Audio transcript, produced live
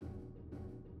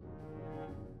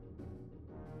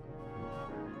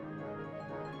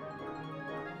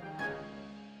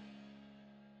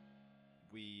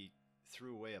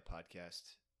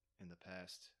podcast in the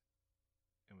past.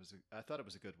 I thought it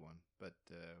was a good one, but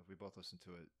we both listened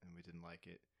to it and we didn't like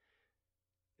it,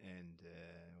 and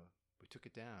we took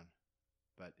it down.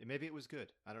 But maybe it was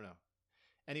good. I don't know.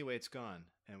 Anyway, it's gone,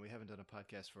 and we haven't done a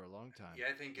podcast for a long time. Yeah,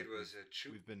 I think it but was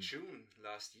we've been June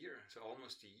last year, so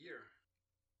almost a year.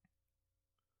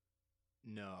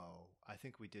 No, I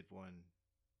think we did one.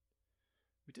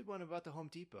 We did one about the Home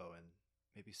Depot, and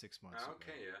maybe 6 months ago.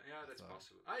 Okay, yeah, I that's thought.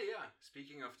 possible. Ah, yeah.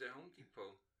 Speaking of the Home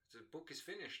Depot, the book is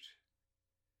finished.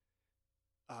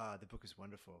 The book is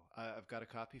wonderful. I've got a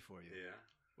copy for you. Yeah.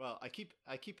 Well, I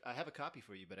have a copy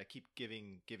for you, but I keep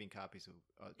giving copies to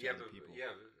other people.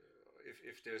 Yeah.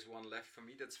 If there's one left for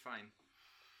me, that's fine.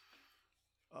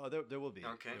 Oh, there will be.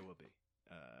 Okay. There will be.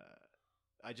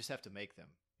 I just have to make them.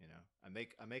 You know, I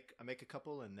make a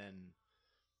couple, and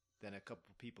then a couple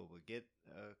people will get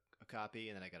a copy,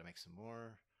 and then I got to make some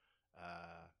more.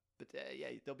 But yeah,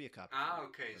 there'll be a copy. Ah,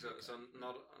 okay. So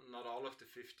not all of the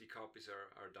 50 copies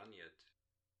are done yet.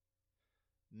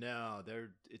 No,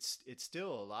 it's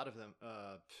still a lot of them.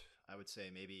 I would say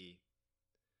maybe,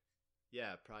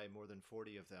 yeah, probably more than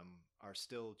 40 of them are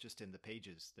still just in the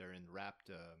pages. They're in wrapped,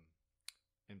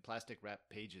 in plastic wrapped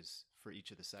pages for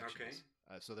each of the sections.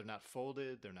 Okay. So they're not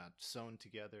folded. They're not sewn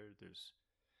together. There's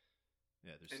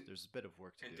a bit of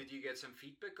work to do. And did you get some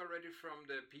feedback already from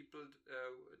the people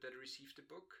that received the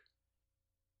book?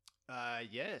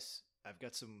 Yes, I've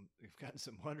gotten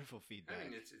some wonderful feedback. I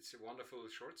mean, it's a wonderful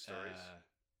short stories.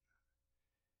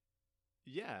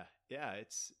 Yeah,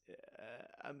 it's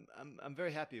I'm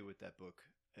very happy with that book.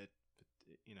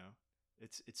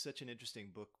 It's such an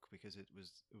interesting book because it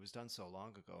was done so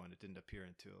long ago and it didn't appear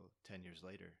until 10 years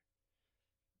later.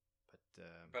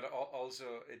 But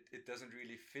also it doesn't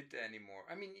really fit anymore.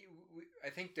 I mean, I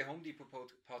think the Home Depot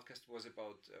podcast was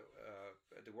about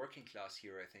the working class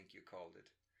here. I think you called it.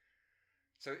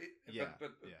 So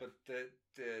but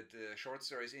the short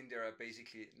stories in there are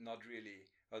basically not really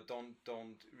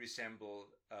don't resemble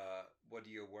what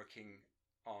you're working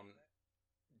on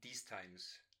these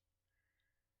times.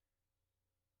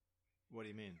 What do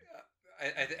you mean?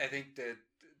 I think that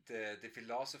the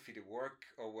philosophy, the work,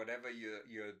 or whatever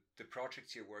the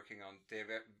projects you're working on,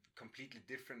 they're completely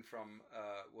different from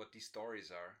what these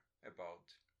stories are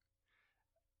about.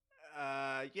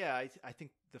 Yeah, I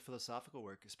think the philosophical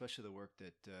work, especially the work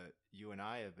that you and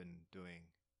I have been doing,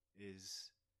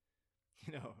 is,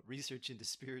 research into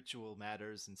spiritual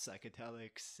matters and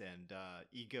psychedelics and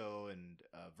ego and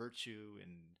virtue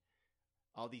and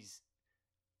all these,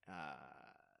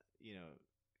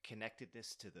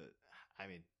 connectedness to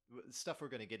stuff we're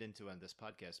going to get into on this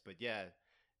podcast. But yeah,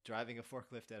 driving a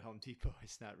forklift at Home Depot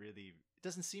is not really, it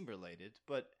doesn't seem related,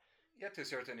 but yeah, to a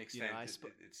certain extent, it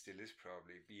still is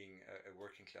probably being a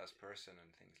working class person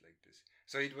and things like this.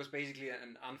 So it was basically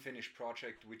an unfinished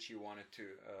project which you wanted to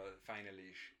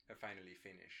finally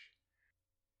finish.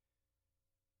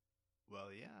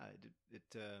 Well, yeah,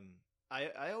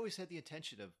 I always had the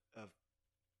intention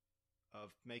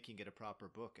of making it a proper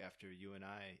book after you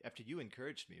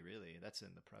encouraged me. Really, that's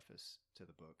in the preface to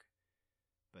the book.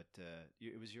 But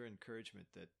it was your encouragement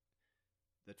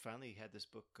that finally had this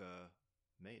book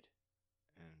made.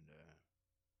 And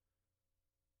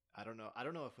I don't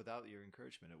know if without your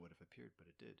encouragement it would have appeared, but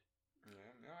it did.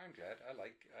 Yeah, no, I'm glad.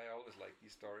 I always like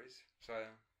these stories. So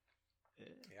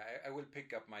I will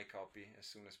pick up my copy as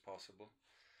soon as possible.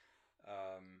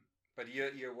 But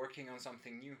you're working on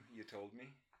something new, you told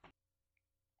me.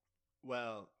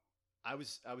 Well, I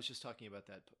was just talking about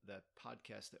that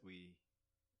podcast that we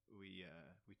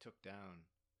took down.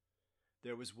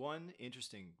 There was one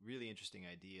really interesting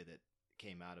idea that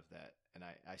came out of that, and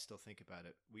I still think about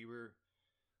it. We were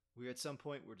at some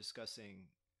point we're discussing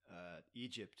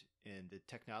Egypt and the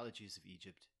technologies of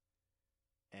Egypt,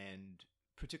 and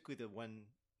particularly the one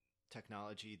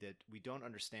technology that we don't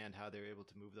understand how they're able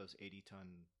to move those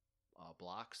 80-ton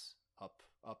blocks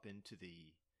up into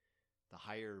the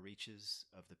higher reaches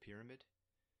of the pyramid.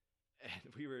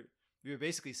 And we were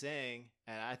basically saying,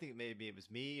 and I think maybe it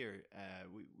was me or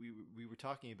we were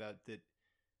talking about that,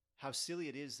 how silly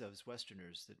it is as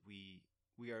Westerners that we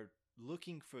are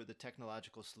looking for the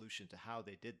technological solution to how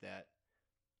they did that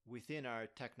within our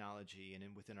technology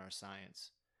and within our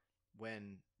science,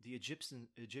 when the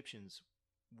Egyptians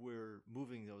were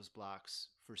moving those blocks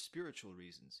for spiritual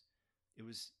reasons. It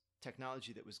was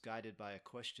technology that was guided by a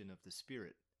question of the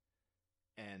spirit,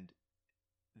 and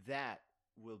that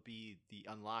will be the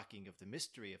unlocking of the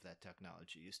mystery of that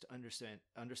technology, is to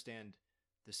understand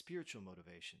the spiritual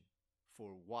motivation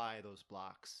for why those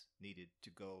blocks needed to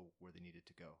go where they needed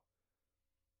to go.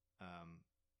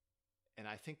 And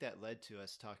I think that led to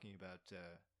us talking about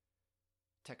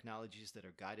technologies that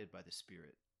are guided by the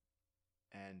Spirit,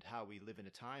 and how we live in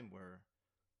a time where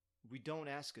we don't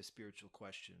ask a spiritual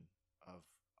question of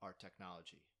our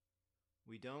technology.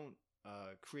 We don't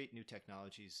create new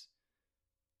technologies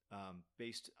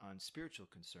based on spiritual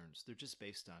concerns. They're just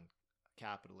based on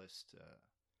capitalist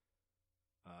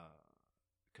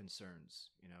concerns.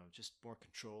 Just more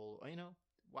control.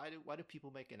 Why do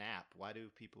people make an app? Why do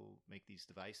people make these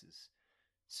devices?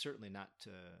 Certainly not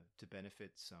to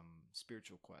benefit some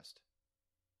spiritual quest.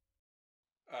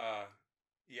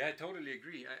 Yeah, I totally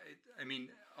agree. I mean,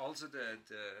 also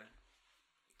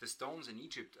the stones in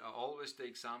Egypt are always the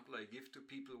example I give to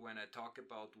people when I talk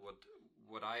about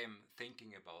what I am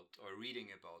thinking about, or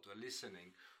reading about, or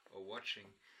listening, or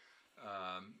watching,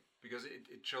 because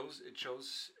it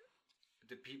shows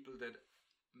the people that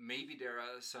maybe there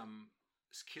are some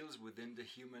skills within the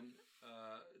human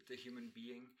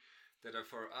being that are,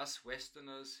 for us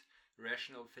Westerners,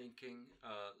 rational thinking,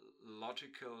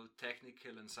 logical,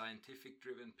 technical, and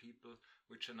scientific-driven people,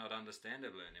 which are not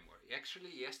understandable anymore.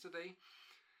 Actually, yesterday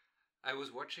I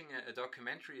was watching a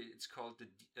documentary. It's called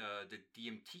the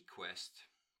DMT Quest.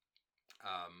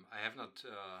 I have not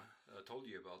told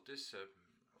you about this.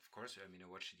 Of course, I mean,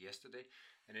 I watched it yesterday,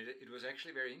 and it was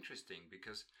actually very interesting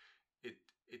because it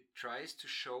tries to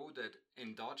show that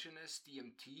endogenous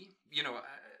DMT,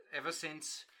 ever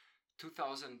since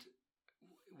 2000,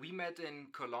 we met in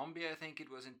Colombia, I think it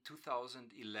was in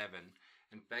 2011.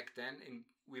 And back then,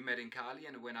 we met in Cali,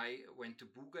 and when I went to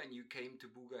Buga and you came to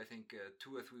Buga, I think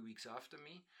 2 or 3 weeks after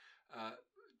me,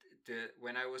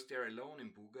 when I was there alone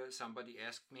in Buga, somebody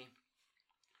asked me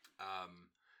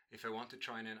if I want to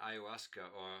join an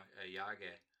ayahuasca or a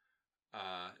yage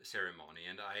ceremony.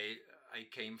 And I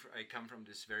come from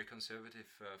this very conservative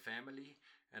family,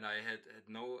 and I had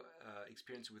no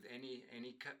experience with any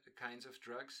kinds of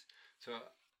drugs. So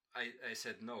I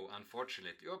said no,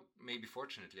 unfortunately, or maybe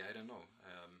fortunately, I don't know.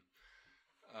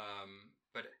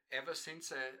 But ever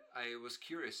since I was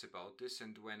curious about this,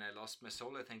 and when I lost my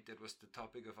soul, I think that was the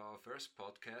topic of our first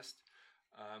podcast.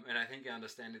 And I think I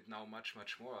understand it now much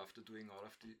more after doing all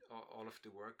of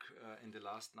the work in the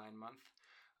last 9 months.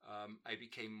 I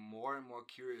became more and more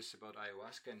curious about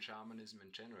ayahuasca and shamanism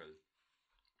in general.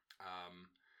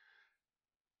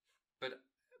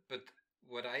 But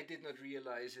what I did not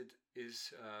realize it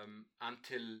is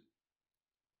until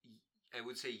I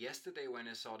would say yesterday when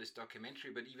I saw this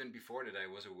documentary, but even before that I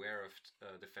was aware of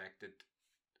the fact that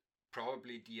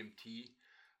probably DMT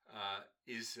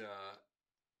is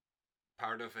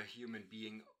part of a human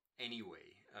being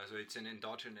anyway. So it's an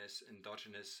endogenous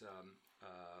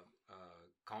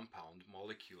compound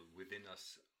molecule within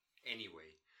us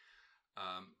anyway.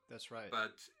 That's right.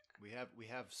 But we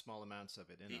have small amounts of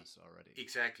it in us already.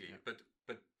 Exactly. Yeah.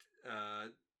 But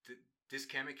this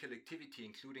chemical activity,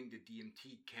 including the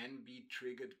DMT, can be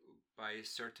triggered by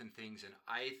certain things. And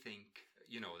I think,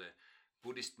 the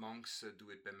Buddhist monks do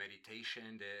it by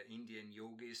meditation. The Indian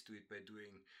yogis do it by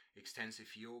doing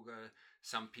extensive yoga.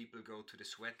 Some people go to the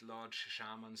sweat lodge.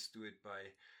 Shamans do it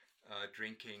by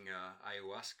drinking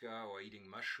ayahuasca or eating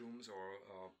mushrooms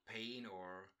or pain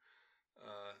or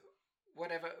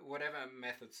whatever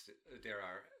methods there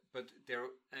are. But there,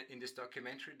 in this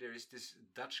documentary, there is this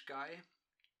Dutch guy.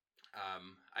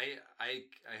 I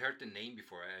heard the name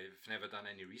before. I've never done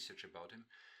any research about him.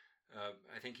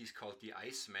 I think he's called the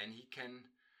Iceman. He can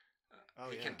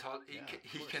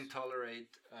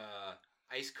tolerate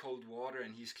ice cold water,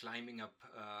 and he's climbing up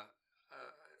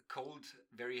cold,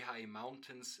 very high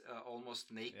mountains,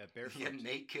 almost naked,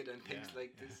 naked and things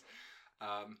like this.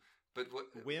 But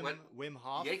Wim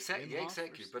Hof? Yeah, exactly.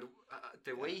 But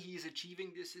the way he is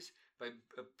achieving this is by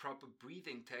proper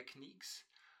breathing techniques,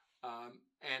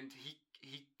 and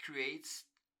he creates.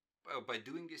 By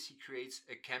doing this, he creates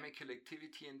a chemical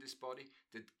activity in this body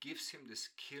that gives him the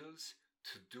skills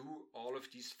to do all of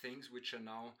these things, which are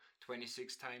now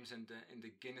 26 times in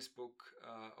the Guinness Book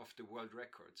of the World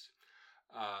Records.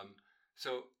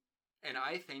 And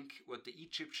I think what the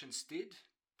Egyptians did,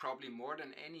 probably more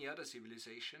than any other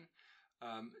civilization,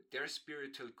 their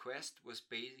spiritual quest was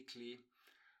basically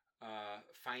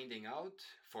finding out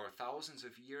for thousands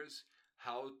of years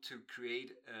how to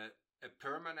create a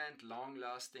permanent,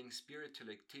 long-lasting spiritual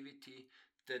activity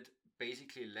that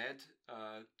basically led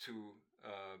to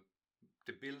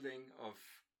the building of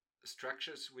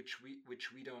structures which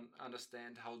we don't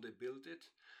understand how they built it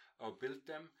or built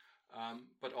them.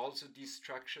 But also these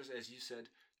structures, as you said,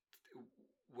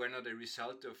 were not a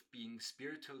result of being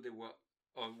spiritual. They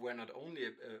were not only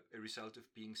a result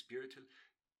of being spiritual,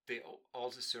 they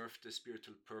also served a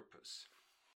spiritual purpose.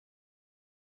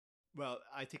 Well,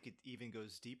 I think it even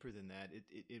goes deeper than that.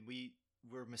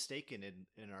 we're mistaken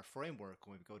in our framework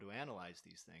when we go to analyze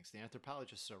these things. The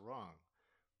anthropologists are wrong.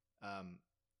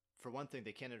 For one thing,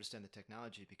 they can't understand the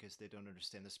technology because they don't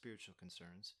understand the spiritual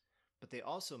concerns. But they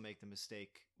also make the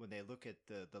mistake when they look at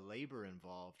the labor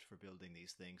involved for building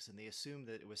these things, and they assume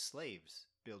that it was slaves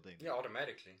building them. Yeah,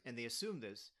 automatically. And they assume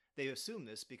this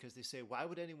because they say, why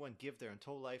would anyone give their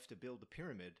entire life to build a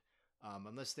pyramid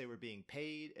unless they were being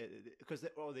paid? Because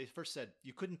they first said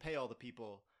you couldn't pay all the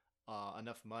people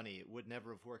enough money. It would never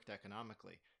have worked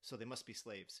economically. So they must be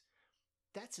slaves.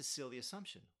 That's a silly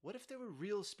assumption. What if there were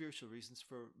real spiritual reasons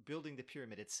for building the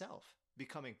pyramid itself?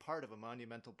 Becoming part of a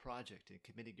monumental project and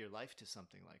committing your life to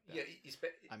something like that. Yeah,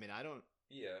 I mean, I don't...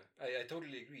 Yeah, I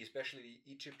totally agree. Especially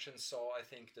Egyptians saw, I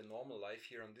think, the normal life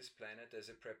here on this planet as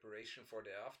a preparation for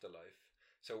the afterlife.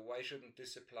 So why shouldn't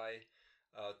this apply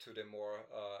to the more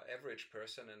average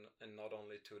person and not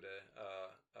only to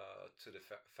the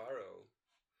pharaoh?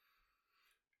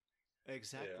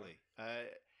 Exactly.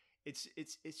 Yeah.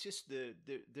 It's just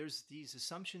there's these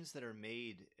assumptions that are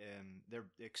made. They're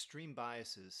extreme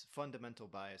biases, fundamental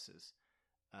biases,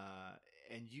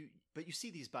 but you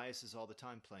see these biases all the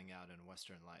time playing out in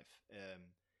Western life.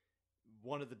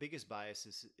 One of the biggest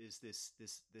biases is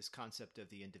this concept of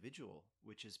the individual,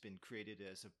 which has been created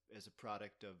as a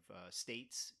product of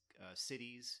states,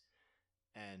 cities,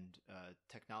 and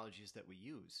technologies that we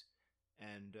use,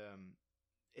 and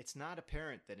it's not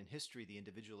apparent that in history the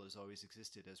individual has always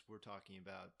existed as we're talking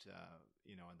about,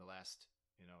 in the last,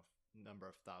 number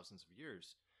of thousands of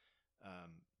years.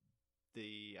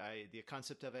 The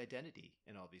concept of identity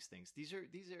and all these things. These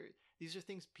are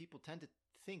things people tend to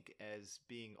think as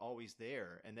being always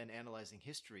there, and then analyzing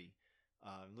history,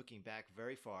 looking back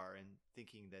very far and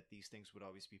thinking that these things would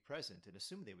always be present and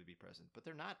assume they would be present, but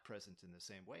they're not present in the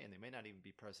same way, and they may not even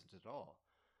be present at all.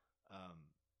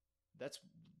 That's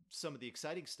some of the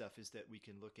exciting stuff, is that we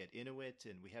can look at Inuit,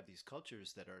 and we have these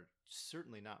cultures that are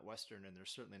certainly not Western, and they're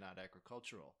certainly not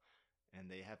agricultural,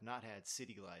 and they have not had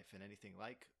city life and anything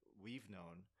like we've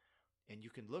known. And you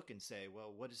can look and say,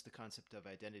 well, what is the concept of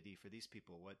identity for these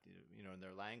people? What, in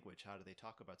their language, how do they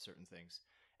talk about certain things?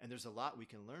 And there's a lot we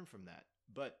can learn from that.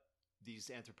 But these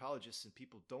anthropologists and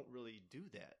people don't really do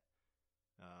that.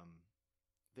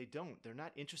 They don't. They're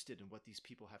not interested in what these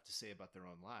people have to say about their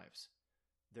own lives.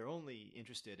 They're only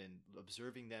interested in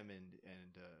observing them and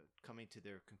coming to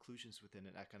their conclusions within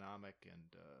an economic and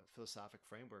philosophic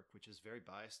framework, which is very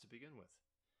biased to begin with.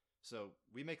 So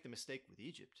we make the mistake with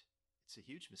Egypt. It's a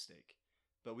huge mistake.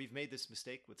 But we've made this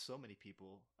mistake with so many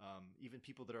people, even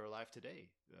people that are alive today,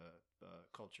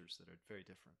 cultures that are very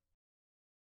different.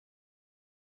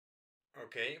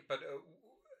 Okay,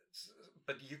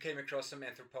 but you came across some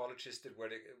anthropologists that were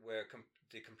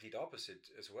the complete opposite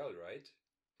as well, right?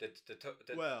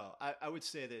 Well, I would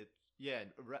say that, yeah,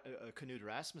 Knut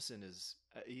Rasmussen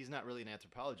he's not really an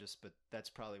anthropologist, but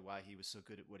that's probably why he was so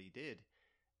good at what he did.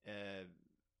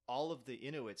 All of the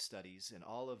Inuit studies and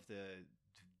all of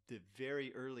the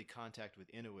very early contact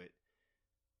with Inuit,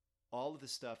 all of the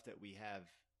stuff that we have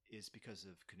is because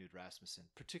of Knut Rasmussen,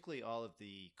 particularly all of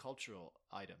the cultural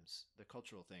items, the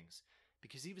cultural things,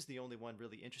 because he was the only one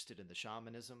really interested in the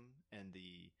shamanism and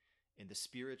the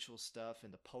spiritual stuff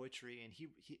and the poetry, and he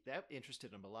that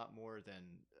interested him a lot more than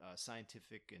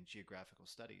scientific and geographical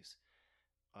studies.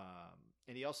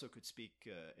 And he also could speak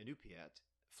Inupiat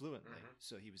fluently,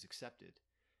 so he was accepted.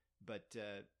 But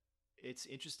it's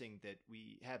interesting that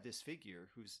we have this figure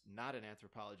who's not an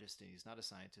anthropologist and he's not a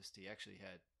scientist. He actually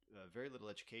had very little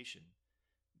education.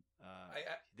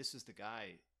 This is the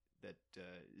guy that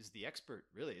is the expert.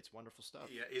 Really, it's wonderful stuff.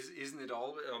 Yeah, isn't it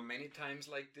all many times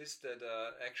like this that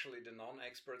actually the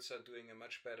non-experts are doing a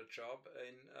much better job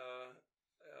in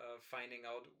finding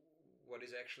out what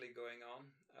is actually going on?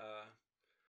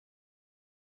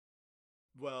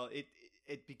 Well,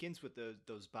 it begins with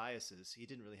those biases. He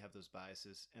didn't really have those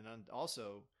biases, and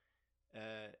also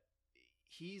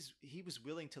he was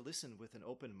willing to listen with an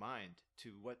open mind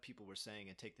to what people were saying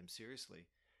and take them seriously.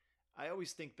 I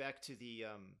always think back to the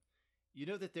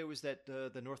that there was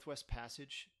the Northwest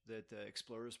Passage that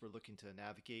explorers were looking to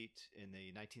navigate in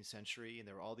the 19th century, and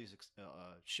there were all these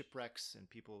shipwrecks and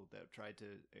people that tried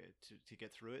to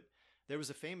get through it. There was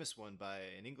a famous one by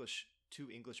two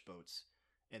English boats,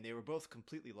 and they were both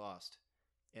completely lost.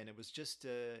 And it was just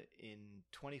in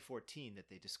 2014 that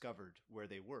they discovered where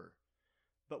they were.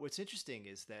 But what's interesting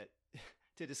is that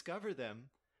to discover them,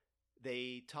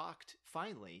 they talked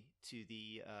finally to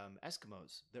the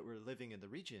Eskimos that were living in the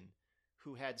region,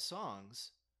 who had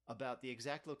songs about the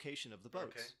exact location of the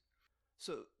boats. Okay.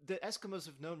 So the Eskimos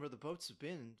have known where the boats have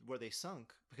been, where they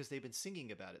sunk, because they've been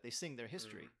singing about it. They sing their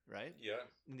history, right? Yeah.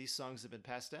 And these songs have been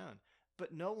passed down.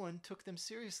 but no one took them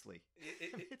seriously.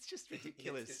 It's just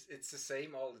ridiculous. It's the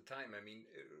same all the time. I mean,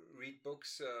 read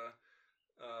books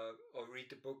or read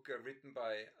the book written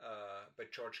by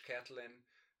George Catlin,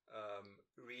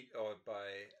 read or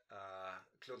by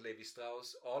Claude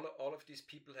Lévi-Strauss. All of these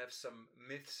people have some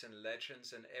myths and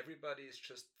legends, and everybody is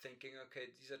just thinking, okay,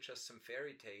 these are just some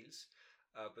fairy tales.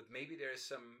 But maybe there is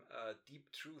some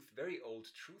deep truth, very old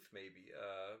truth maybe,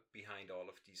 behind all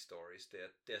of these stories.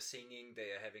 They're singing,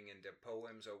 they are having in their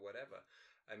poems or whatever.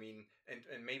 I mean,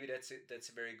 and maybe that's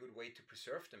a very good way to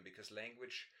preserve them, because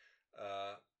language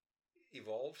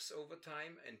evolves over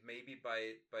time, and maybe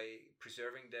by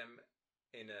preserving them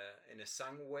in a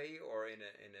sung way or in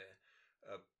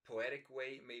a poetic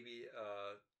way, maybe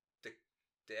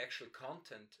the actual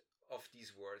content of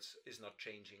these words is not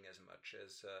changing as much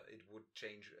as it would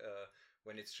change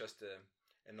when it's just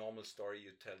a normal story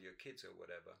you tell your kids or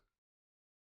whatever.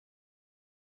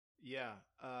 Yeah.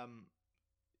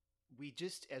 We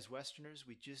just, as Westerners,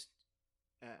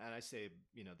 and I say,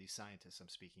 these scientists I'm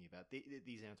speaking about,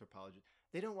 these anthropologists,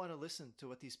 they don't want to listen to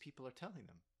what these people are telling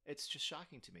them. It's just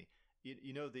shocking to me.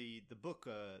 The book,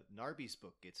 Narby's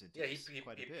book, gets into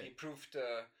quite a bit. He proved,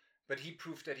 but he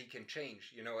proved that he can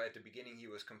change. At the beginning he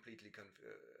was completely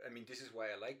I mean, this is why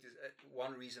I like this.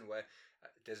 One reason why,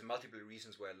 there's multiple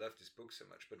reasons why I love this book so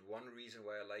much, but one reason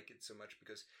why I like it so much,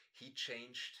 because he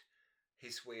changed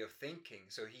his way of thinking.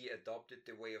 So he adopted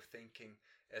the way of thinking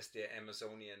as the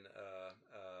Amazonian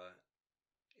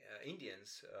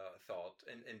Indians thought,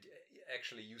 and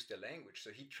actually used their language. So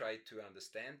he tried to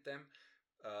understand them,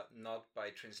 not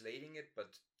by translating it,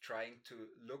 but trying to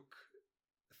look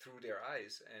through their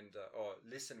eyes and or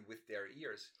listen with their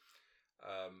ears.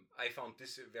 I found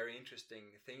this a very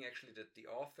interesting thing, actually, that the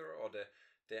author or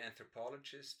the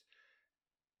anthropologist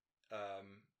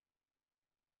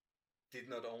did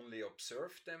not only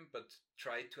observe them, but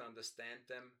tried to understand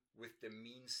them with the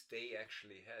means they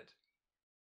actually had.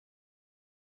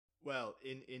 Well,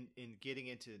 in getting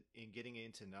into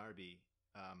Narby,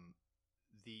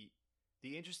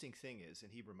 the interesting thing is,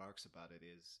 and he remarks about it,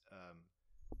 is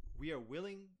we are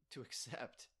willing to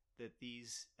accept that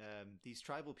these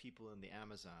tribal people in the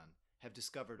Amazon have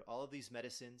discovered all of these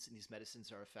medicines, and these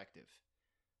medicines are effective,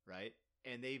 right?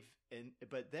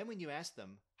 But then when you ask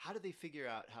them, how do they figure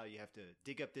out how you have to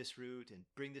dig up this root and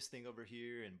bring this thing over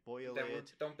here and boil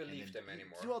it? Don't believe them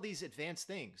anymore. Do all these advanced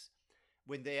things.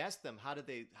 When they ask them how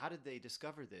did they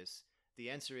discover this, the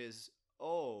answer is,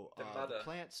 the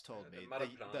plants told me.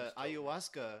 The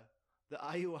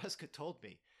ayahuasca told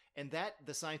me, and that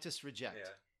the scientists reject.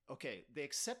 Yeah. Okay, they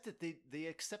accept that they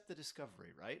accept the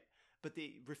discovery, right? But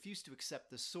they refuse to accept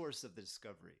the source of the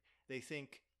discovery. They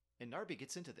think, and Narby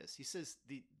gets into this. He says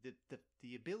the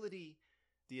ability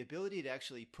to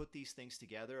actually put these things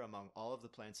together among all of the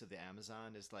plants of the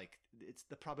Amazon is like,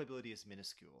 the probability is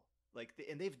minuscule.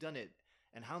 And they've done it.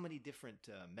 And how many different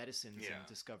medicines and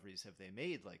discoveries have they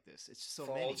made like this? It's so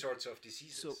for many. All sorts of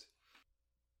diseases.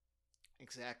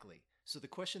 Exactly. So the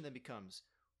question then becomes,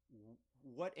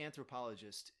 what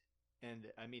anthropologist,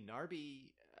 and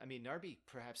Narby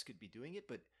perhaps could be doing it,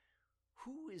 but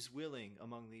who is willing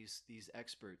among these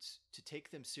experts to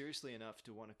take them seriously enough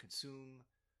to want to consume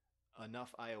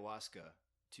enough ayahuasca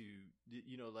to,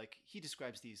 like he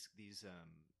describes these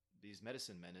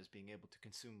medicine men as being able to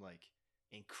consume like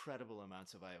incredible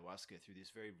amounts of ayahuasca through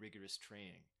this very rigorous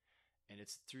training. And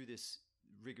it's through this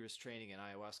rigorous training and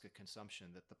ayahuasca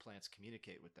consumption that the plants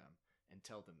communicate with them and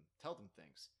tell them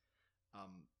things.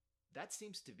 That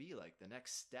seems to be like the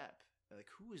next step. Like,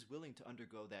 who is willing to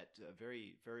undergo that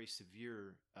very, very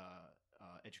severe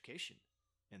education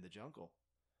in the jungle?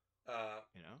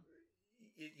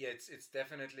 Yeah, it's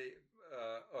definitely,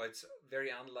 or it's very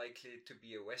unlikely to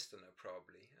be a Westerner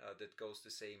probably that goes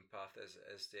the same path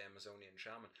as the Amazonian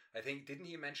shaman. I think, didn't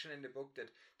he mention in the book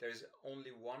that there's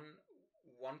only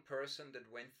one person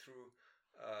that went through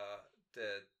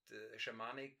the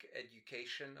shamanic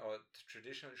education or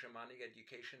traditional shamanic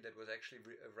education that was actually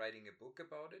writing a book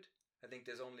about it? I think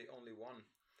there's only one.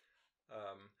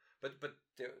 But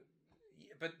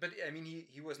I mean,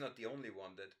 he was not the only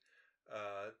one that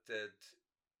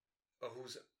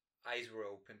whose eyes were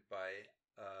opened by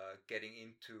getting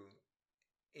into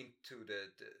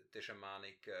the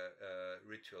shamanic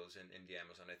rituals in the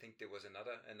Amazon. I think there was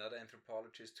another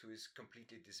anthropologist who is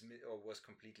was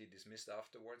completely dismissed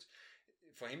afterwards.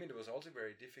 For him, it was also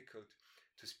very difficult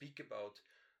to speak about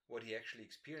what he actually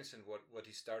experienced and what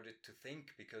he started to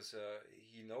think, because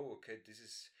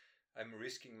I'm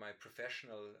risking my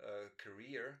professional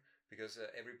career, because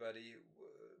everybody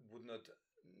would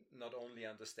not only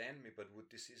understand me but would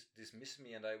dismiss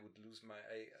me, and I would lose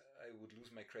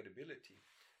my credibility.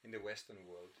 in the Western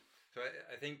world. So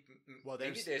I think well,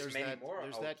 maybe there's many that, more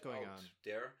that going on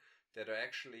there that are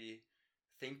actually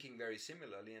thinking very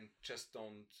similarly and just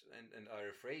don't and are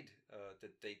afraid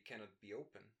that they cannot be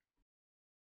open.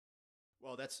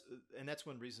 Well, that's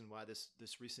one reason why this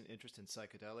recent interest in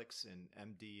psychedelics and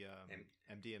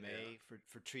MDMA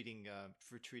for treating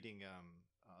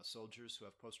soldiers who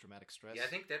have post traumatic stress. Yeah, I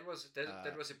think that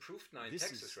was approved now in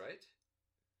Texas, right?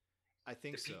 I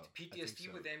think so.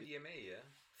 PTSD with MDMA, yeah,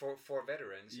 for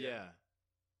veterans. Yeah.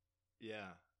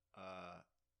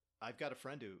 I've got a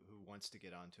friend who wants to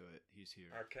get onto it. He's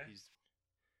here. Okay.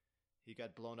 He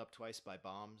got blown up twice by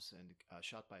bombs and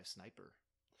shot by a sniper.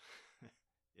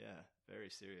 Yeah, very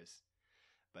serious.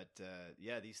 But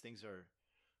these things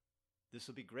this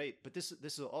will be great. But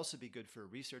this will also be good for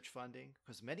research funding,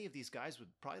 because many of these guys would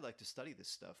probably like to study this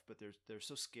stuff, but they're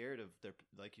so scared of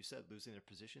like you said, losing their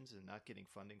positions and not getting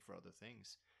funding for other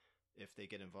things if they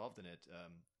get involved in it.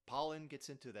 Pollan gets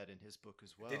into that in his book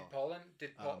as well. Did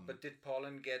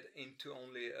Pollan get into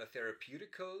only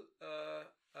therapeutical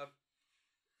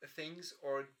things,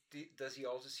 or does he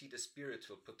also see the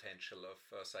spiritual potential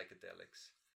of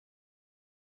psychedelics?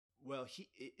 Well,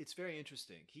 it's very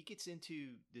interesting. He gets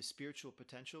into the spiritual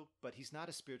potential, but he's not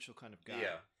a spiritual kind of guy.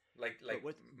 Yeah, like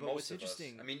what's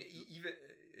interesting? Us. I mean, even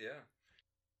yeah.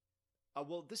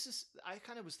 Well, I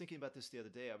kind of was thinking about this the other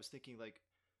day. I was thinking, like,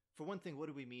 for one thing, what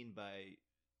do we mean by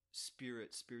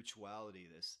spirituality?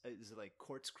 This is it like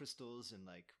quartz crystals and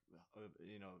like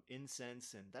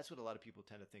incense, and that's what a lot of people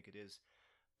tend to think it is.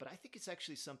 But I think it's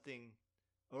actually something,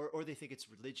 or they think it's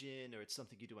religion, or it's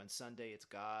something you do on Sunday. It's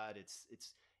God.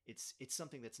 It's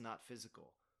something that's not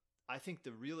physical. I think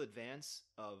the real advance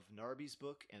of Narby's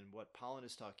book and what Pollan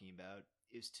is talking about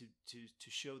is to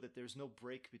show that there's no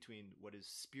break between what is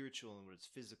spiritual and what is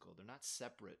physical. They're not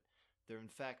separate. They're in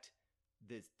fact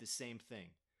the same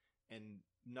thing. And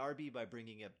Narby, by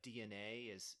bringing up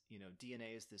DNA,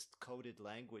 DNA is this coded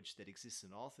language that exists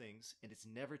in all things, and it's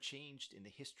never changed in the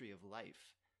history of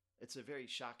life. It's a very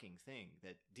shocking thing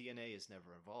that DNA has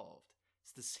never evolved.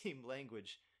 It's the same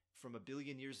language from 1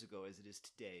 billion years ago as it is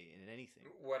today in anything.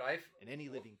 In any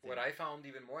living thing. What I found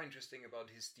even more interesting about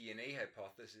his DNA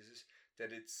hypothesis is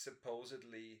that it's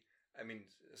supposedly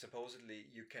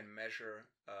you can measure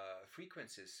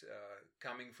frequencies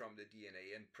coming from the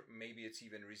DNA, and maybe it's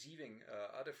even receiving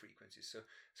other frequencies.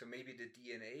 So maybe the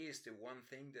DNA is the one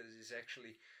thing that is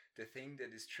actually the thing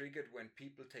that is triggered when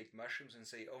people take mushrooms and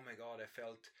say, "Oh my God, I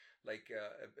felt like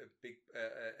a big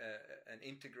an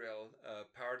integral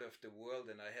part of the world,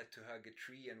 and I had to hug a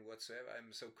tree and whatsoever.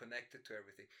 I'm so connected to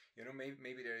everything."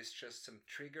 Maybe there is just some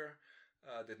trigger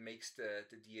that makes the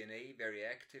DNA very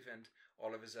active, and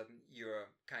all of a sudden you're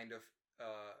kind of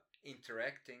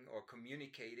interacting or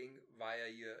communicating via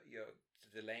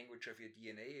the language of your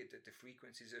DNA, the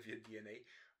frequencies of your DNA,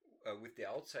 with the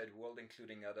outside world,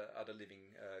 including other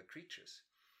living creatures.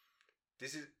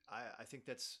 This is. I think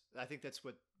that's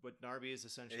what Narby is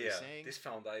essentially saying. This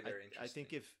found I very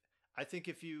interesting. I think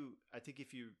if you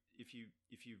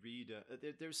read,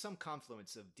 there's some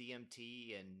confluence of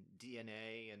DMT and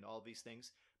DNA and all these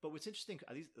things. But what's interesting,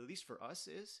 at least for us,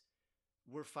 is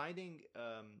we're finding,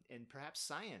 and perhaps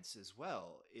science as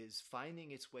well, is finding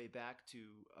its way back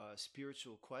to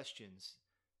spiritual questions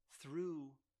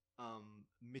through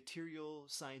material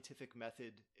scientific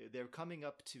method. They're coming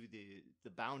up to the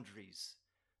boundaries,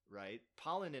 right?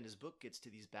 Pollan in his book gets to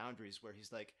these boundaries where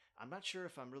he's like, I'm not sure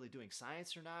if I'm really doing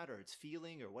science or not, or it's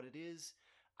feeling, or what it is.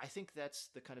 I think that's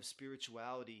the kind of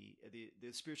spirituality,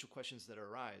 the spiritual questions that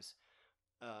arise.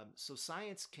 So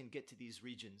science can get to these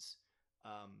regions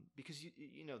because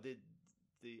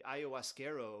the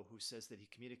ayahuasquero who says that he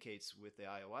communicates with the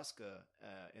ayahuasca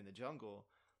in the jungle.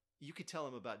 You could tell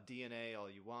him about DNA all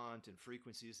you want and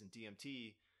frequencies and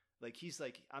DMT. Like he's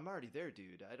like, I'm already there,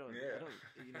 dude. I don't.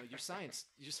 Your science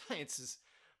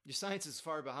is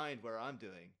far behind where I'm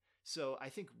doing. So I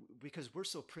think because we're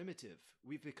so primitive,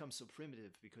 we've become so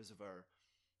primitive because of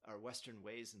our Western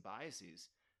ways and biases.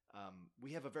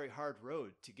 We have a very hard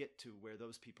road to get to where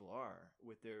those people are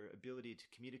with their ability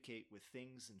to communicate with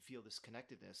things and feel this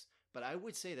connectedness. But I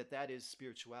would say that is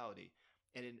spirituality.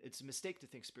 And it's a mistake to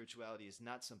think spirituality is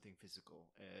not something physical.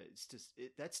 It's just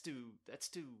that's to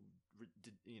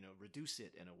reduce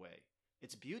it in a way.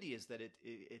 Its beauty is that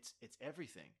it's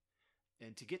everything,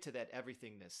 and to get to that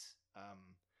everythingness,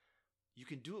 you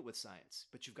can do it with science,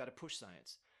 but you've got to push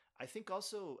science. I think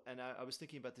also, and I was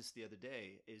thinking about this the other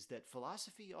day, is that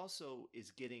philosophy also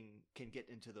can get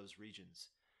into those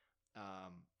regions.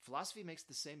 Philosophy makes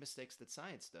the same mistakes that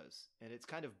science does, and it's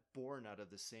kind of born out of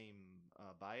the same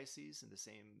biases and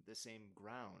the same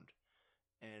ground.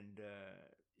 And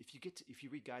if you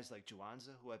read guys like Zhuangzi,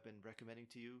 who I've been recommending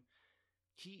to you,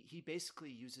 he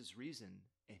basically uses reason,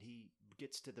 and he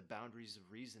gets to the boundaries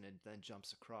of reason and then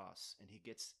jumps across, and he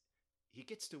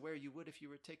gets to where you would if you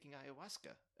were taking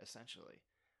ayahuasca, essentially.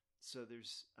 So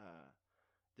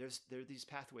there are these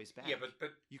pathways back. Yeah,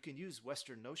 but you can use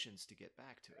Western notions to get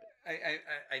back to it.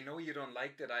 I know you don't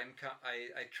like that.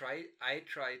 I try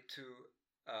to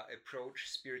approach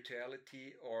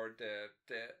spirituality or the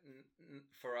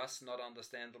for us not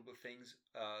understandable things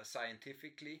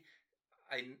scientifically.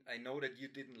 I know that you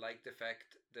didn't like the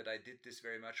fact that I did this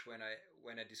very much when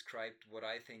I described what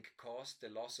I think caused the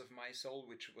loss of my soul,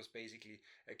 which was basically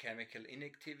a chemical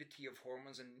inactivity of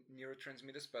hormones and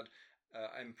neurotransmitters. But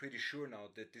I'm pretty sure now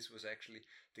that this was actually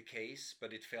the case.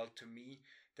 But it felt to me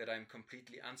that I'm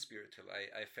completely unspiritual.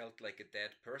 I felt like a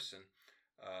dead person.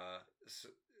 So,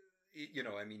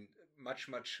 I mean, much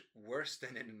worse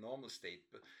than in a normal state.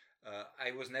 But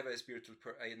I was never a spiritual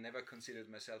I never considered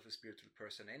myself a spiritual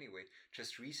person anyway.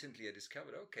 Just recently I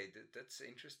discovered, okay, that's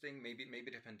interesting. Maybe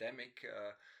the pandemic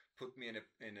put me in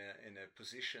a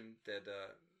position that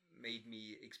made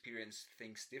me experience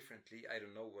things differently. I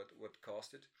don't know what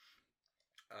caused it.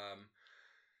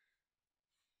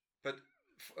 But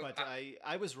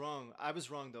I was wrong. I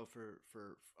was wrong though.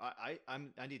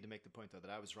 I need to make the point though that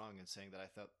I was wrong in saying that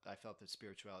I felt that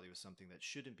spirituality was something that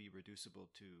shouldn't be reducible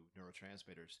to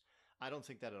neurotransmitters. I don't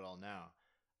think that at all now.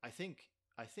 I think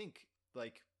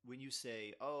like when you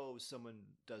say, oh,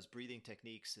 someone does breathing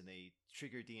techniques and they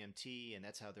trigger DMT and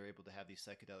that's how they're able to have these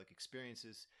psychedelic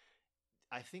experiences,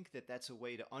 I think that that's a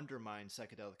way to undermine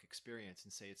psychedelic experience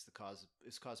and say it's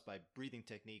caused by breathing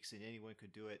techniques and anyone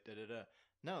could do it.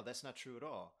 No, that's not true at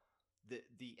all.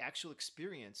 The actual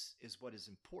experience is what is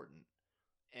important,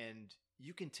 and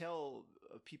you can tell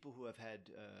people who have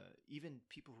had even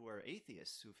people who are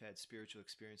atheists who've had spiritual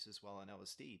experiences while on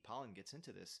LSD. Pollan gets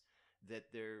into this,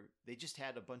 that they just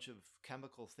had a bunch of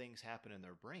chemical things happen in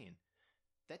their brain.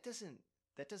 That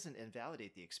doesn't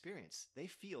invalidate the experience. They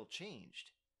feel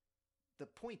changed. The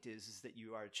point is that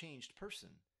you are a changed person.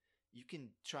 You can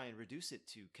try and reduce it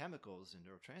to chemicals and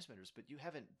neurotransmitters, but you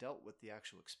haven't dealt with the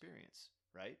actual experience,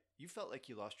 right? You felt like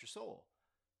you lost your soul.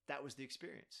 That was the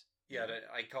experience. Yeah,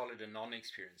 I call it a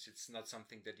non-experience. It's not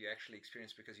something that you actually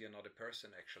experience because you're not a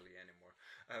person actually anymore.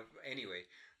 Anyway,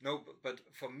 no, but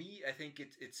for me, I think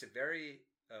it's a very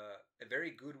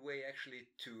good way actually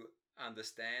to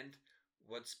understand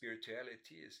what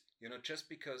spirituality is. Just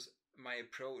because my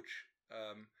approach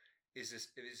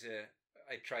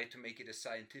I try to make it as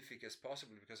scientific as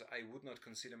possible, because I would not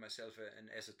consider myself an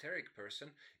esoteric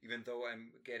person, even though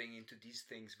I'm getting into these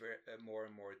things more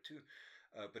and more too.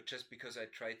 But just because I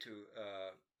try to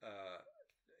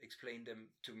explain them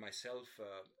to myself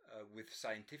with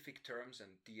scientific terms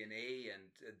and DNA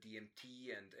and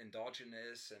DMT and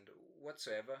endogenous and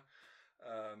whatsoever,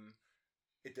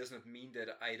 it does not mean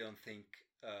that I don't think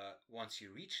once you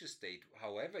reach the state,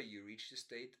 however you reach the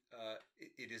state,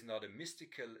 it is not a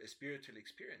mystical, a spiritual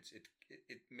experience.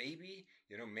 It may be,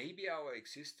 maybe our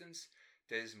existence,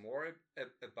 there's more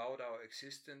about our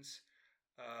existence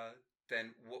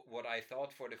than what I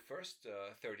thought for the first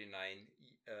 39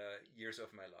 years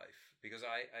of my life, because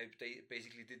I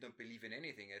basically did not believe in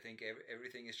anything. I think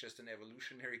everything is just an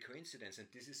evolutionary coincidence, and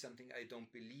this is something I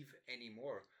don't believe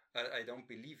anymore. I don't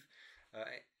believe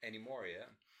anymore, yeah.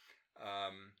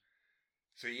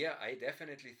 So yeah, I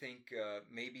definitely think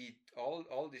maybe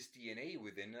all this DNA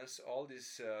within us, all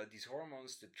these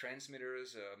hormones, the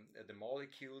transmitters, the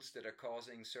molecules that are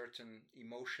causing certain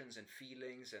emotions and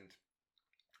feelings and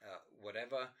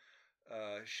whatever,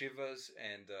 shivers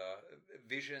and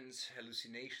visions,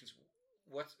 hallucinations,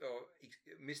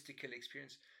 mystical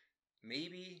experience.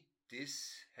 Maybe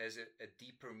this has a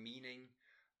deeper meaning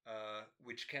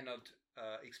which cannot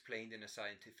explained in a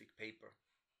scientific paper.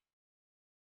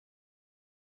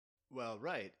 Well,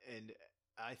 right. And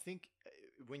I think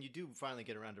when you do finally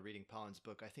get around to reading Pollan's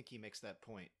book, I think he makes that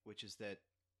point, which is that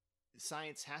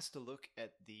science has to look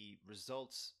at the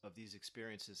results of these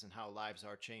experiences and how lives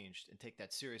are changed and take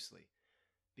that seriously.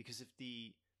 Because if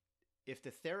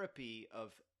the therapy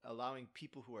of allowing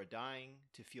people who are dying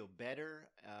to feel better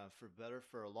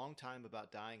for a long time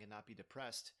about dying and not be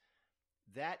depressed,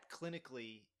 that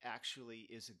clinically actually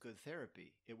is a good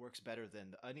therapy. It works better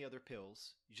than any other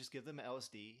pills. You just give them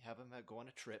LSD, have them go on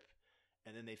a trip,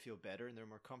 and then they feel better and they're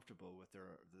more comfortable with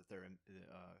their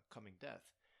coming death.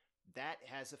 That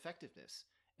has effectiveness.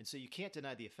 And so you can't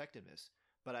deny the effectiveness.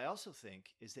 But I also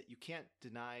think is that you can't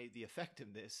deny the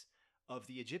effectiveness of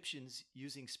the Egyptians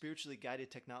using spiritually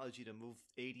guided technology to move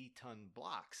 80-ton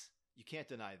blocks. You can't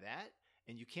deny that.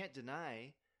 And you can't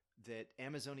deny that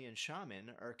Amazonian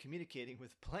shaman are communicating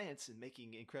with plants and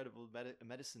making incredible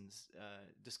medicines,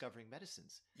 discovering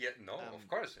medicines. Yeah, no, of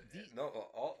course, no.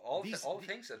 All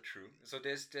things are true. So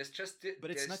there's just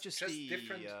but it's not just the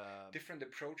different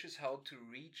approaches how to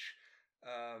reach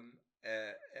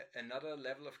another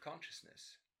level of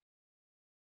consciousness.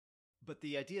 But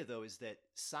the idea, though, is that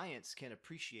science can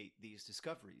appreciate these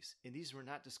discoveries. And these were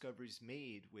not discoveries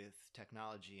made with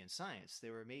technology and science. They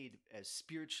were made as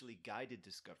spiritually guided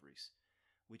discoveries,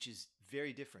 which is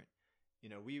very different. You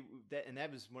know,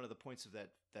 that was one of the points of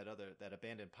that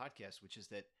abandoned podcast, which is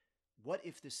that what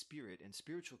if the spirit and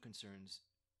spiritual concerns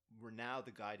were now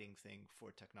the guiding thing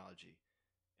for technology?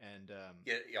 And that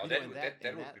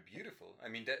would be beautiful. I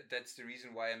mean, that's the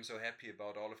reason why I'm so happy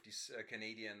about all of these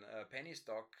Canadian penny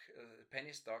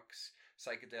stocks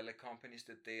psychedelic companies,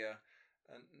 that they are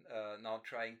now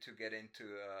trying to get into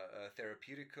the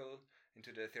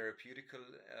therapeutical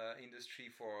industry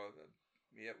for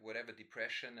whatever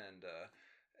depression and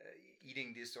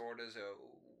eating disorders,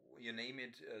 you name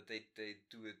it. They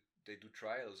do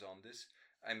trials on this.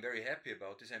 I'm very happy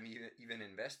about this. I'm even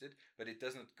invested, but it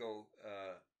doesn't go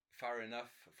far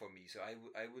enough for me. So I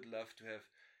would love to have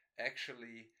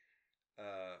actually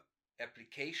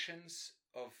applications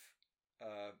of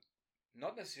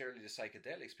not necessarily the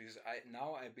psychedelics, because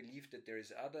I believe that there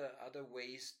is other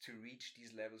ways to reach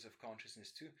these levels of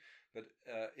consciousness too. But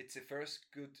it's the first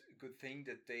good thing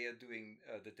that they are doing,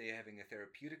 that they are having a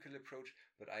therapeutical approach.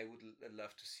 But I would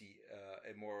love to see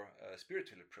a more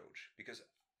spiritual approach, because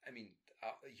I mean,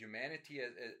 humanity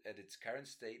at its current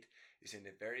state is in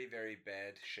a very, very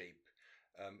bad shape.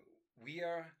 We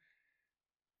are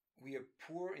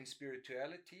poor in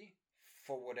spirituality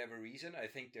for whatever reason. I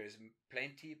think there's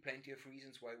plenty of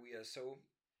reasons why we are so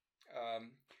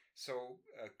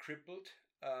crippled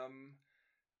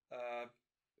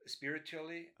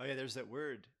spiritually. Oh yeah, there's that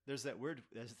word. There's that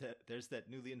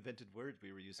newly invented word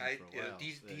we were using for a while.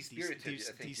 Despirited.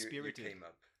 I think you came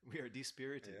up. We are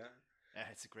despirited. Yeah.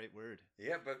 It's a great word.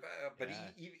 Yeah, but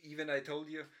even I told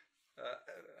you,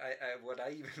 what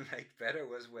I even liked better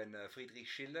was when Friedrich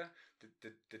Schiller,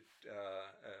 the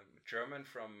German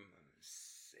from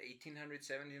 1800,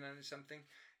 1700 something,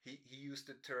 he used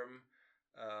the term,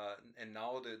 and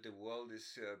now the world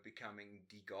is becoming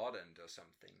de-goddened or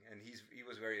something, and he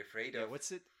was very afraid of.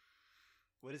 What's it?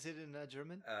 What is it in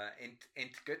German?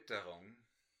 Entgötterung.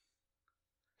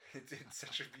 It's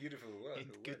such a beautiful word.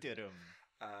 Entgötterung.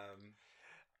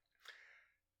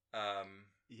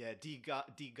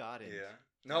 De-godded. Yeah.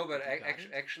 No, but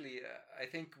actually, I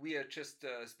think we are just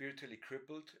spiritually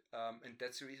crippled, and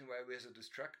that's the reason why we're so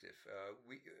destructive.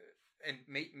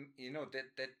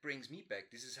 That brings me back.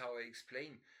 This is how I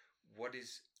explain what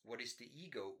is the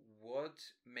ego.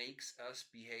 What makes us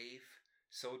behave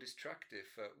so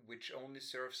destructive, which only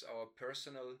serves our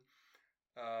personal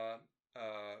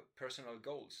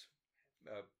goals,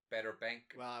 better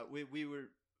bank. Well, we were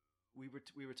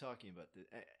talking about this,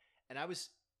 and I was,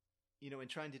 in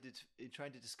trying to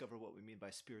discover what we mean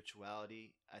by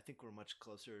spirituality. I think we're much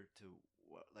closer to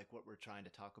what we're trying to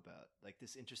talk about, like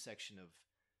this intersection of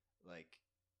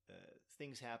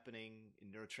things happening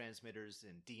in neurotransmitters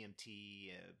and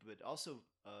DMT, but also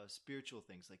spiritual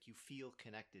things, like you feel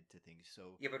connected to things.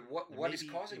 So yeah, but what is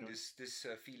causing this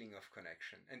feeling of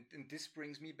connection? And this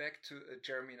brings me back to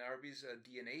Jeremy Narby's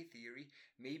DNA theory.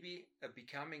 Maybe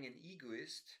becoming an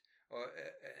egoist or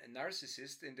a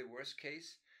narcissist in the worst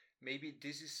case. Maybe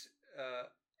this is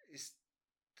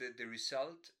the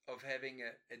result of having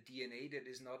a DNA that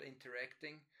is not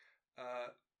interacting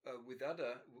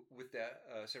with the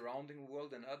surrounding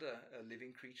world and other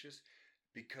living creatures,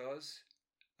 because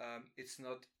it's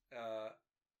not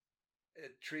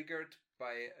triggered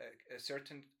by a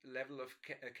certain level of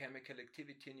chemical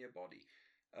activity in your body.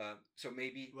 So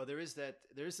maybe there is that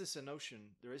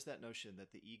notion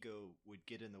that the ego would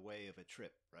get in the way of a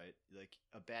trip, right? Like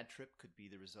a bad trip could be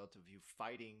the result of you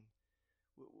fighting.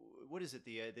 What is it?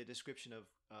 The description of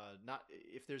not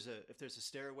if there's a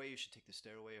stairway, you should take the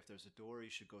stairway. If there's a door, you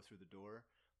should go through the door.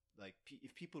 Like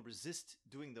if people resist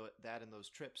doing that in those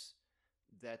trips,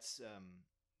 that's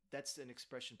an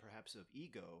expression perhaps of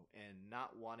ego and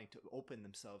not wanting to open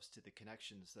themselves to the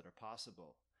connections that are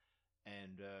possible.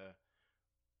 And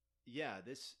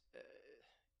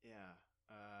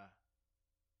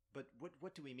but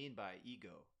what do we mean by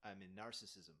ego? I mean,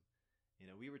 narcissism.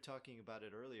 We were talking about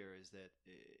it earlier.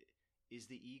 Is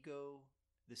the ego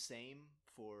the same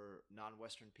for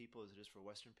non-Western people as it is for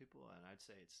Western people? And I'd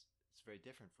say it's very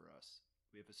different for us.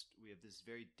 We have this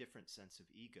very different sense of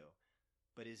ego.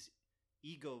 But is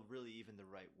ego really even the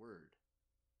right word?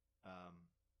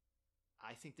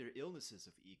 I think there are illnesses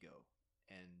of ego,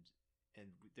 and and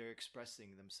they're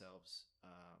expressing themselves.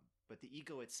 But the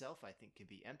ego itself, I think, can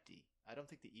be empty. I don't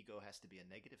think the ego has to be a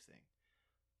negative thing.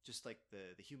 Just like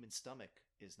the human stomach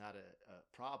is not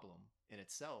a problem in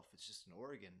itself, it's just an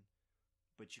organ,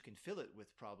 but you can fill it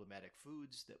with problematic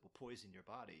foods that will poison your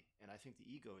body. And I think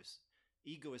the ego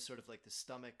is sort of like the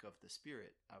stomach of the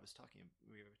spirit.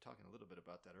 We were talking a little bit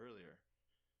about that earlier.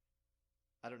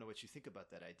 I don't know what you think about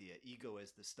that idea. Ego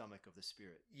as the stomach of the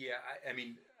spirit. Yeah, I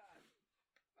mean,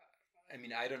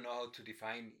 I don't know how to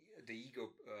define the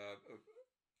ego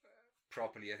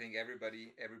properly. I think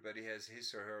everybody has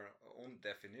his or her own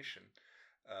definition.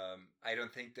 I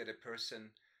don't think that a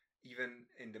person, even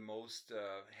in the most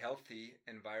healthy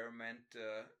environment,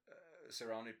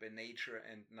 surrounded by nature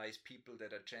and nice people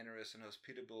that are generous and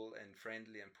hospitable and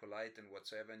friendly and polite and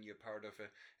whatsoever, and you're part of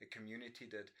a community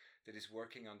that is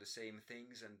working on the same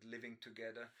things and living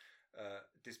together,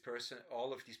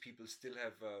 all of these people still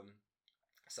have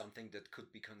something that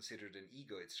could be considered an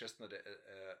ego. It's just not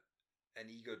an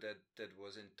ego that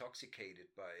was intoxicated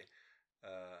by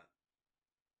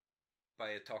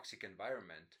a toxic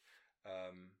environment.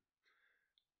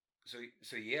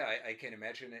 So yeah, I can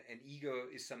imagine an ego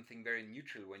is something very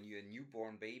neutral. When you're a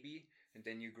newborn baby and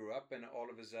then you grow up and all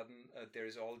of a sudden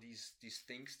there's all these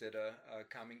things that are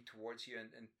coming towards you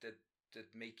and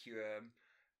that make you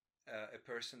a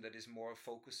person that is more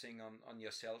focusing on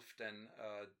yourself than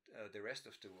the rest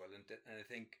of the world. And I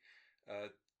think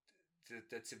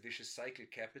that's a vicious cycle.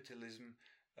 Capitalism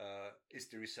is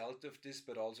the result of this,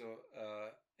 but also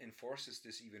enforces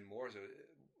this even more. So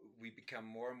we become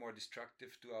more and more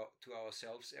destructive to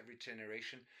ourselves every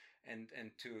generation and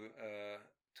to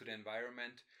the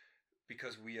environment,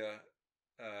 because we are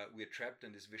trapped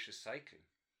in this vicious cycle.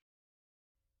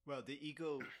 Well, the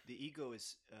ego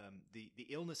is the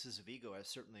illnesses of ego are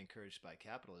certainly encouraged by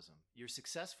capitalism. You're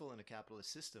successful in a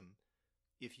capitalist system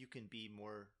if you can be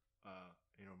more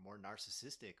more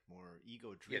narcissistic, more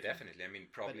ego driven. Yeah, definitely. I mean,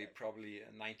 probably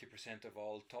 90% of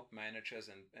all top managers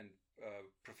and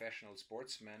professional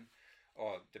sportsmen,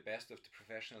 or the best of the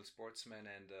professional sportsmen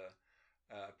and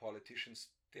politicians,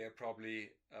 they are probably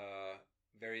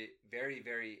very, very,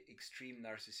 very extreme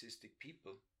narcissistic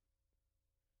people.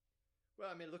 Well,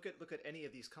 I mean, look at any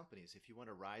of these companies. If you want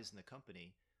to rise in the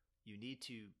company, you need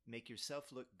to make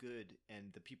yourself look good,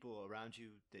 and the people around you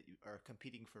that you are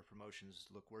competing for promotions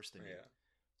look worse than you.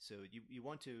 So you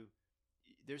want to.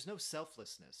 There's no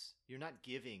selflessness. You're not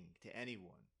giving to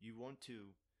anyone. You want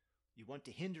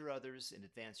to hinder others and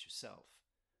advance yourself.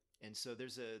 And so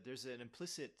there's an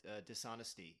implicit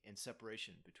dishonesty and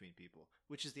separation between people,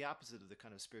 which is the opposite of the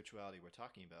kind of spirituality we're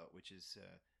talking about, which is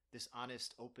this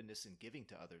honest openness and giving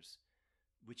to others,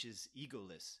 which is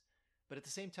egoless. But at the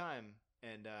same time,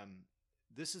 and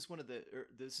this is one of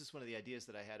the ideas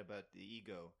that I had about the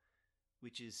ego,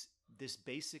 which is this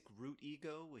basic root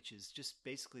ego, which is just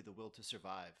basically the will to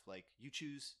survive. Like, you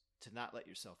choose to not let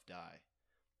yourself die.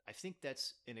 I think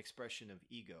that's an expression of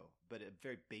ego, but a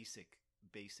very basic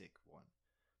one.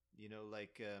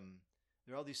 Like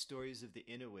there are all these stories of the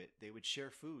Inuit. They would share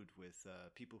food with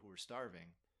people who were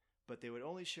starving, but they would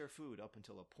only share food up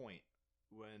until a point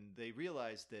when they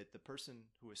realized that the person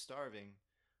who was starving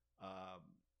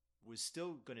was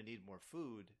still going to need more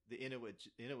food. The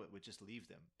Inuit would just leave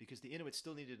them, because the Inuit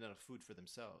still needed enough food for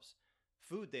themselves.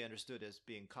 Food they understood as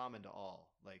being common to all.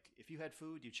 Like, if you had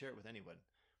food, you'd share it with anyone.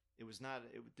 There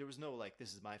was no like,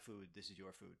 this is my food, this is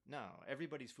your food. No,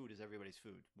 everybody's food is everybody's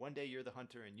food. One day you're the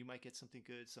hunter and you might get something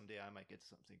good. Someday I might get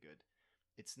something good.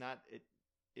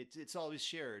 It's always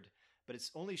shared, but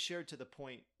it's only shared to the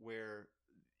point where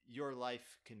your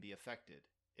life can be affected.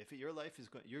 If your life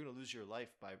you're going to lose your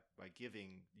life by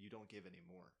giving, you don't give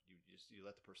anymore. You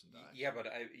let the person die. Yeah, but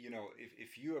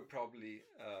if you are probably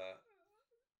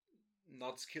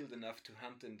not skilled enough to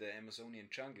hunt in the Amazonian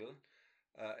jungle,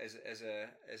 as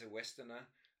a Westerner,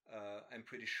 I'm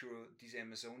pretty sure these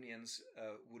Amazonians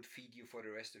would feed you for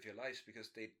the rest of your lives, because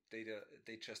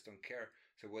they just don't care.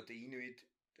 So what the Inuit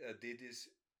did is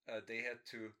they had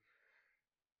to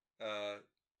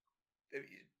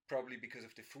probably because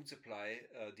of the food supply,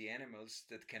 the animals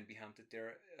that can be hunted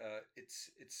there,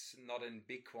 it's not in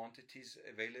big quantities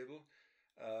available.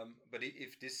 But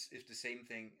if the same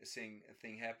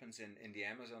thing happens in the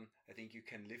Amazon, I think you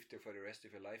can live there for the rest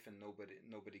of your life and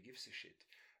nobody gives a shit.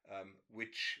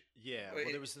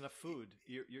 There was enough food.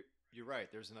 You're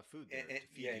right. There's enough food there.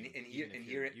 And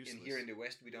here in the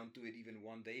West, we don't do it even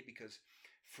one day, because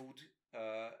food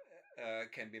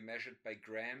can be measured by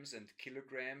grams and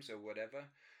kilograms or whatever,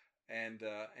 and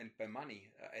by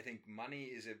money. I think money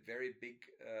is a very big,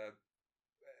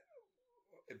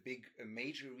 a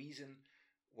major reason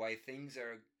why things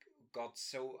are got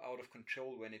so out of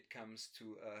control when it comes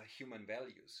to human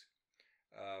values.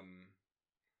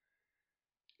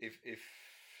 If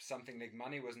something like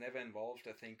money was never involved,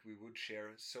 I think we would share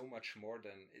so much more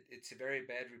than it's a very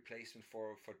bad replacement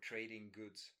for trading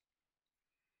goods,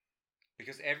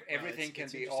 because everything can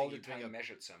be all the time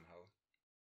measured somehow.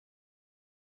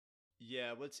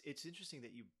 Yeah, well, it's interesting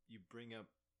that you bring up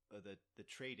the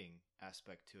trading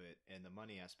aspect to it and the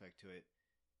money aspect to it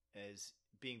as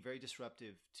being very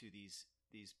disruptive to these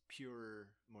pure,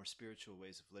 more spiritual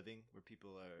ways of living, where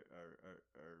people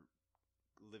are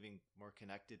living more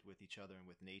connected with each other and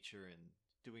with nature and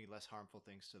doing less harmful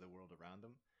things to the world around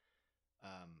them.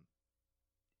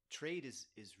 Trade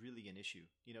is really an issue.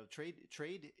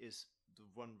 Trade is the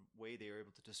one way they are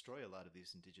able to destroy a lot of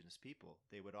these indigenous people.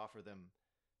 They would offer them,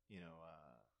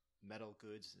 metal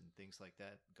goods and things like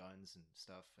that, guns and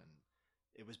stuff, and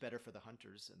it was better for the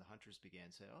hunters. And the hunters began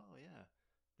to say, "Oh yeah,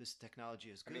 this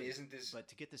technology is good." I mean, isn't this? But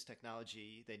to get this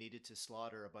technology, they needed to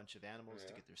slaughter a bunch of animals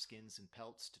to get their skins and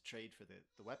pelts to trade for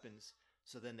the weapons.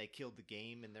 So then they killed the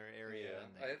game in their area.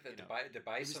 Yeah, and the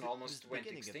bison almost went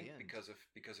extinct because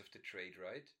of the trade,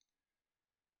 right?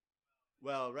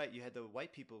 Well, right. You had the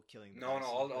white people killing the bison.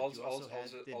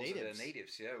 Also the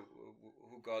natives, yeah,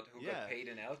 who got paid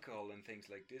in alcohol and things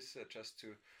like this just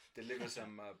to deliver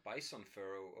some bison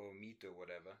fur or meat or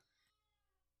whatever.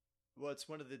 Well, it's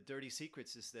one of the dirty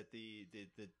secrets is that the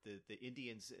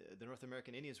Indians, the North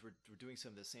American Indians, were doing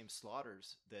some of the same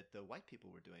slaughters that the white people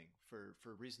were doing for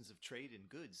reasons of trade in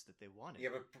goods that they wanted. Yeah,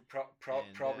 but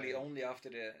probably only after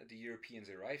the Europeans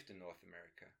arrived in North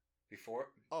America. Before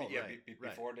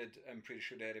that, I'm pretty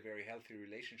sure they had a very healthy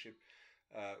relationship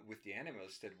with the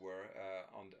animals that were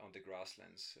on the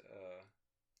grasslands.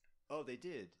 Oh, they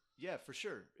did. Yeah, for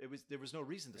sure. There was no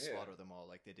reason to slaughter them all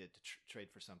like they did to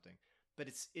trade for something. But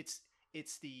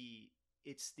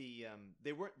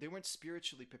they weren't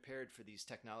spiritually prepared for these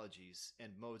technologies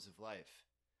and modes of life,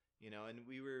 And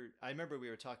I remember we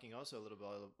were talking also a little bit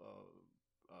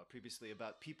previously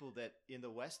about people that in the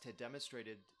West had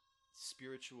demonstrated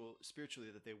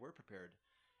spiritually that they were prepared,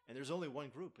 and there's only one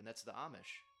group, and that's the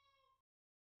Amish.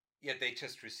 Yeah, they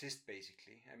just resist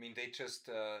basically. I mean, they just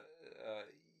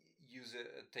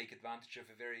take advantage of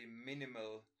a very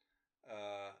minimal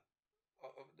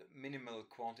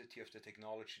quantity of the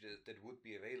technology that would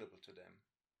be available to them.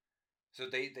 So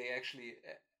they actually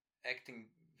acting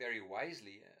very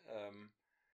wisely.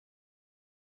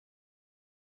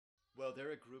 Well,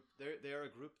 they're a group. They are a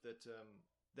group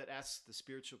that asks the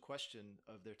spiritual question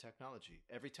of their technology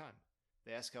every time.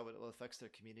 They ask how it affects their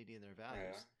community and their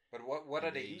values. Yeah. But what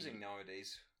are they using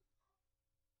nowadays?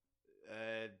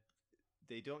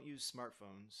 They don't use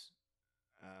smartphones.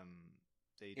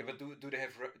 But do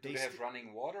they have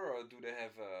running water, or do they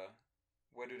have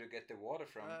where do they get the water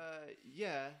from?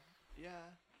 Yeah.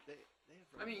 They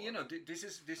have. I mean, water. This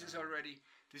is already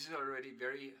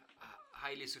very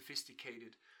highly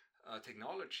sophisticated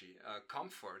technology.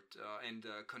 Comfort and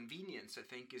convenience, I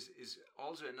think, is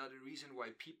also another reason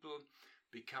why people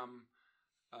become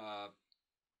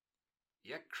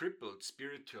crippled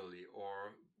spiritually,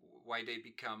 or why they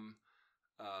become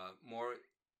more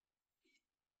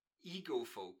ego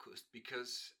focused,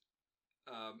 because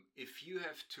if you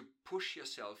have to push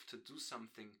yourself to do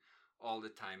something all the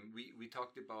time, we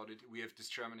talked about it. We have this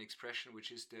German expression,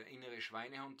 which is the innere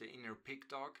Schweinehund, the inner pig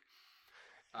dog.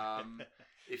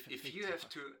 If you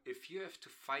have to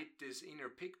fight this inner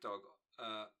pig dog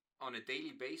on a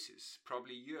daily basis,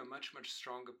 probably you're a much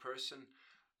stronger person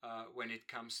when it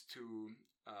comes to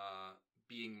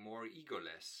being more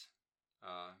egoless.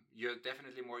 You're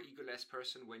definitely more egoless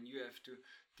person when you have to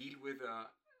deal with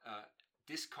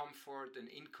discomfort and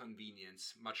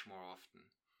inconvenience much more often.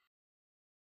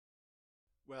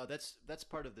 Well, that's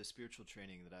part of the spiritual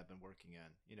training that I've been working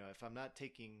on. If I'm not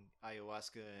taking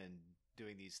ayahuasca and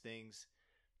doing these things,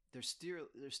 there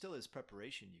still is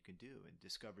preparation you can do and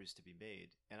discoveries to be made.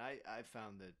 And I've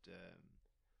found that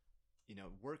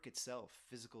work itself,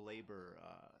 physical labor,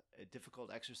 a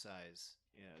difficult exercise,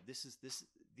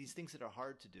 these things that are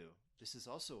hard to do. This is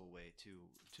also a way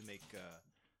to make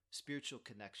spiritual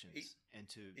connections and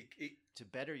to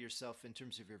better yourself in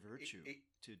terms of your virtue,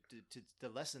 to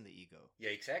lessen the ego.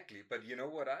 Yeah, exactly. But you know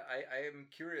what? I am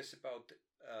curious about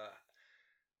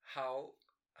how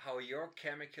your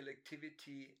chemical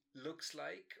activity looks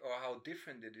like, or how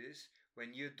different it is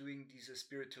when you're doing these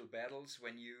spiritual battles,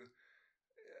 when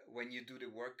you do the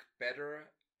work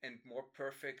better and more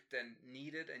perfect than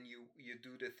needed, and you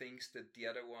do the things that the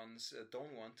other ones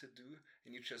don't want to do,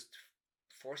 and you just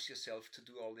force yourself to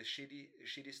do all the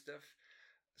shitty stuff.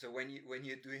 So when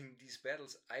you're doing these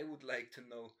battles, I would like to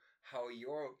know how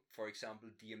your, for example,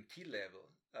 DMT level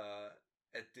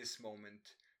at this moment,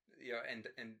 and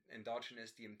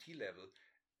endogenous DMT level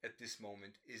at this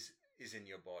moment is in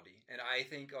your body. And I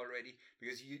think already,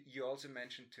 because you also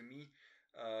mentioned to me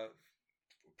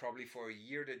probably for a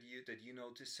year that you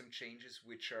noticed some changes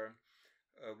which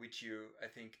you, I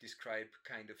think, describe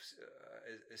kind of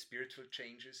as spiritual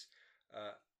changes.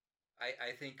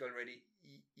 I think already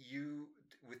you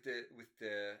with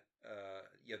the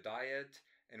your diet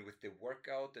and with the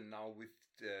workout, and now with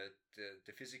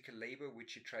the physical labor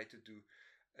which you try to do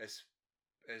as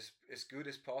good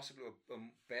as possible, or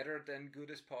better than good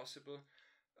as possible.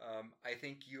 I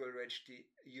think you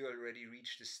already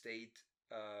reached a state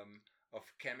of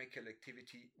chemical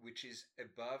activity which is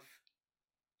above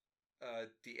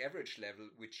the average level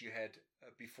which you had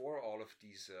before all of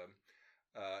these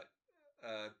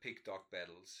pig dog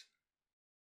battles.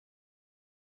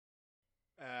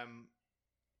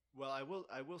 Well,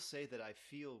 I will say that I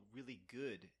feel really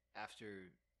good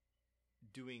after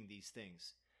doing these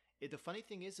things. The funny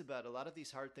thing is about a lot of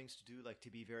these hard things to do, like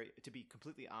to be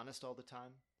completely honest all the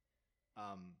time,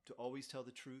 to always tell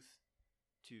the truth,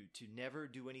 to never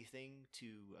do anything,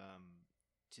 to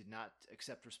not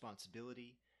accept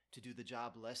responsibility, to do the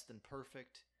job less than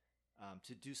perfect,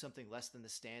 to do something less than the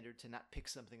standard, to not pick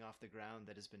something off the ground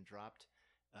that has been dropped,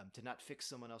 to not fix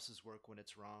someone else's work when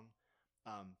it's wrong,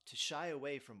 to shy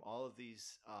away from all of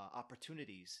these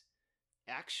opportunities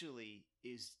actually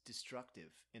is destructive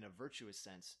in a virtuous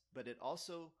sense, but it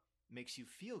also makes you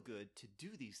feel good to do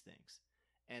these things.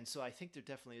 And so I think there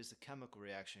definitely is a chemical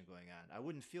reaction going on. I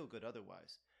wouldn't feel good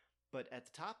otherwise. But at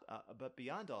the top, but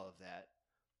beyond all of that,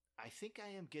 I think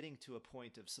I am getting to a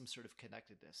point of some sort of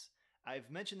connectedness. I've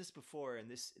mentioned this before, and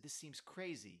this seems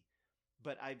crazy,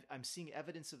 but I'm seeing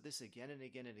evidence of this again and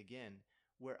again and again,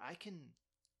 where I can,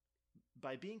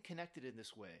 by being connected in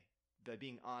this way, by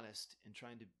being honest and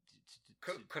trying to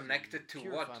connected to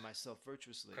purify what? myself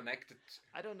virtuously. Connected.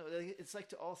 I don't know. It's like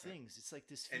to all things. It's like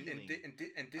this feeling.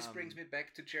 And this brings me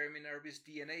back to Jeremy Narby's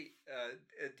DNA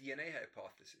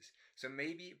hypothesis. So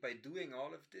maybe by doing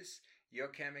all of this, your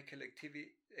chemical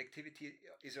activity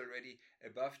is already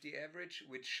above the average,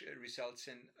 which results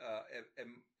in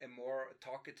a more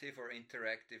talkative or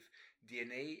interactive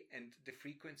DNA, and the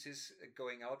frequencies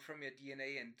going out from your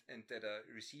DNA and that are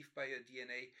received by your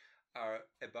DNA are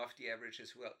above the average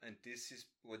as well. And this is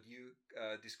what you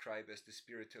describe as the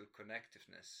spiritual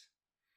connectiveness.